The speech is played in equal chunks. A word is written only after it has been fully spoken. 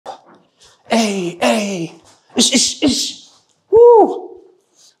Hey, hey. Ish, ish, ish. Woo.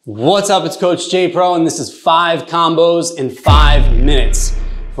 What's up? It's Coach J Pro, and this is 5 combos in 5 minutes.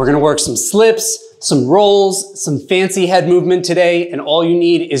 We're gonna work some slips, some rolls, some fancy head movement today, and all you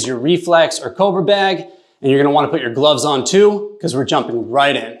need is your Reflex or Cobra bag, and you're gonna wanna put your gloves on too, because we're jumping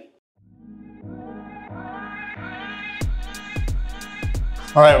right in.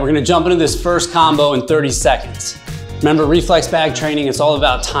 All right, we're gonna jump into this first combo in 30 seconds. Remember, reflex bag training, it's all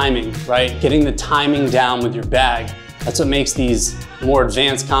about timing, right? Getting the timing down with your bag. That's what makes these more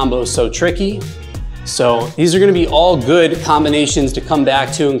advanced combos so tricky. So these are gonna be all good combinations to come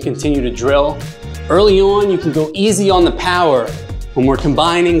back to and continue to drill. Early on, you can go easy on the power. When we're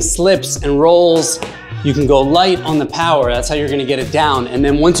combining slips and rolls, you can go light on the power. That's how you're gonna get it down. And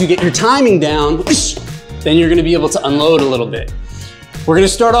then once you get your timing down, then you're gonna be able to unload a little bit. We're gonna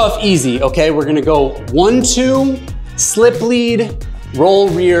start off easy, okay? We're gonna go 1-2, slip lead, roll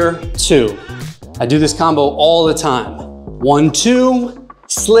rear, 2. I do this combo all the time. 1-2,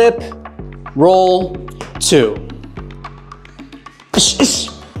 slip, roll, 2. Ish, ish.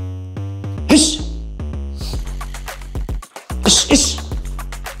 Ish. Ish, ish.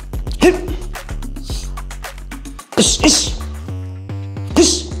 Hip. Ish, ish.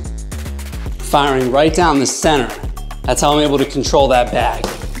 Ish. Firing right down the center. That's how I'm able to control that bag.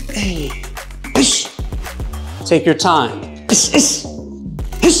 Hey. Ish. Take your time. Ish, ish.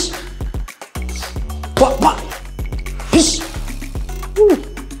 Ish. What? Ish. Woo.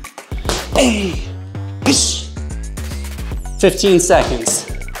 Hey. Ish. 15 seconds.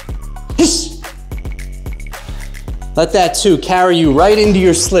 Ish. Let that 2 carry you right into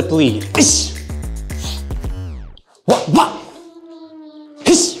your slip lead. Ish. What?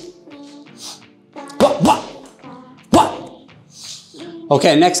 Ish. What?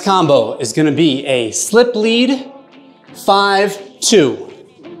 Okay, next combo is gonna be a slip lead, 5-2.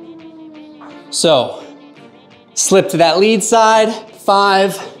 So, slip to that lead side,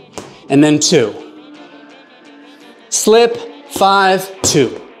 5, and then 2. Slip,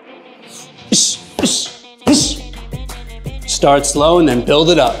 5-2. Ish, ish, ish. Start slow and then build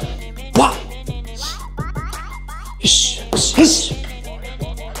it up. Wah. Ish, ish, ish.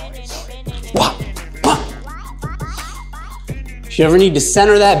 Wah. If you ever need to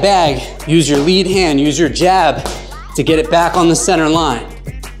center that bag, use your lead hand, use your jab to get it back on the center line.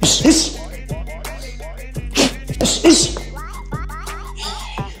 Ish, ish. Ish, ish.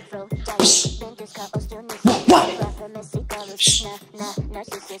 Ish. What? Ish.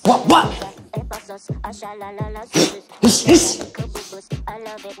 What? Ish, ish.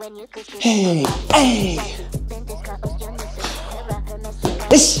 Hey, hey.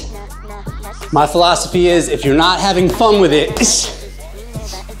 Ish. My philosophy is, if you're not having fun with it,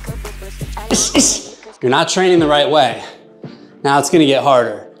 you're not training the right way. Now it's gonna get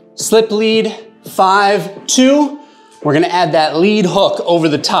harder. Slip lead, 5-2. We're gonna add that lead hook over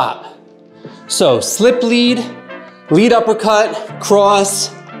the top. So slip lead, lead uppercut, cross,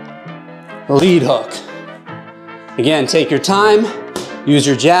 lead hook. Again, take your time. Use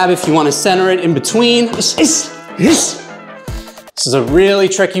your jab if you wanna center it in between. This is a really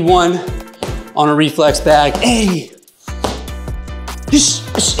tricky one on a reflex bag. Hey.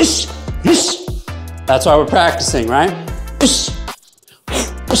 That's why we're practicing, right?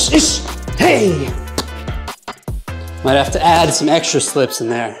 Hey. Might have to add some extra slips in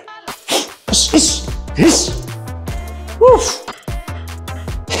there. Woo.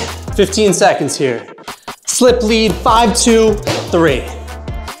 15 seconds here. Slip lead, 5-2-3.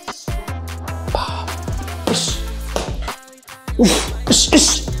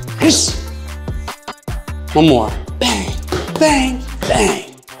 One more. Bang, bang,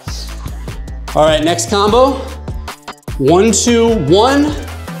 bang. All right, next combo. 1-2-1,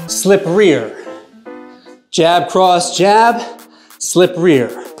 slip rear. Jab, cross, jab, slip rear.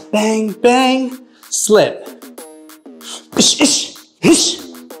 Bang, bang, slip. Ish, ish, ish.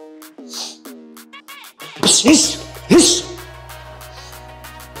 Ish, ish, ish.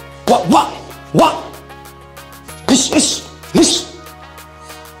 What? Ish, ish, ish.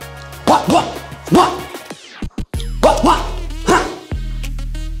 What? Huh?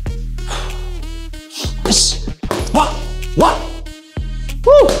 Ish. What?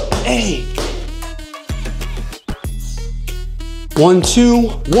 Woo! Hey.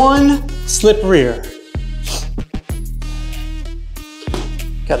 1-2-1, slip rear.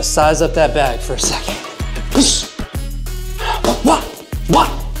 Gotta size up that bag for a second. Ish. What? What?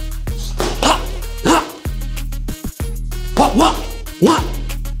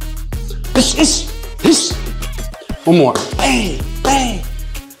 Ish. One more. Bang, bang.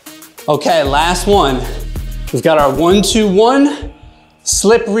 Okay, last one. We've got our 1-2-1,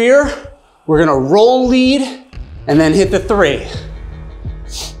 slip rear, We're gonna roll lead and then hit the 3.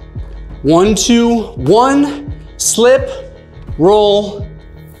 1, 2, 1, slip, roll,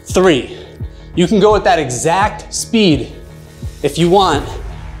 3. You can go at that exact speed if you want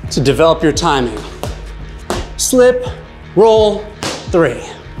to develop your timing. Slip, roll, 3.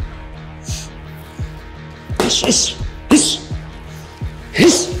 Hiss, hiss, hiss,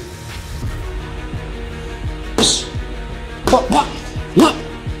 hiss. Hiss. What, what, what,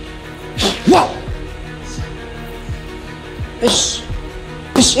 what? Hiss,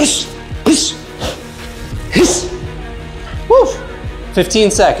 hiss, hiss, hiss, hiss. Woo.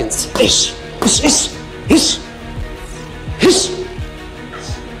 15 seconds. Hiss, hiss, hiss, hiss, hiss.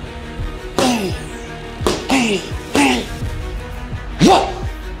 Hey, hey, hey. What?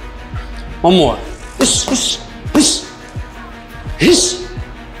 One more. Hiss, hiss, hiss, hiss.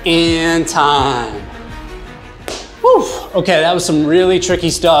 And time. Whew. Okay, that was some really tricky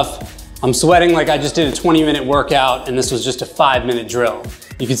stuff. I'm sweating like I just did a 20-minute workout and this was just a 5-minute drill.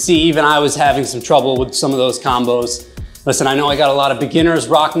 You can see even I was having some trouble with some of those combos. Listen, I know I got a lot of beginners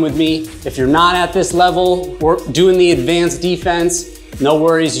rocking with me. If you're not at this level, we're doing the advanced defense, no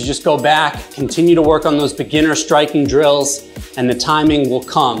worries, you just go back, continue to work on those beginner striking drills, and the timing will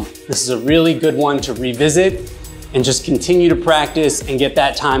come. This is a really good one to revisit and just continue to practice and get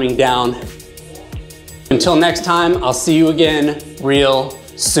that timing down. Until next time, I'll see you again real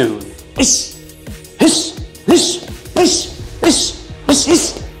soon. Hiss, hiss, hiss, hiss, hiss, hiss,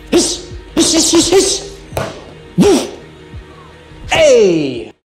 hiss, hiss, hiss, hiss, hiss, hiss. Hey!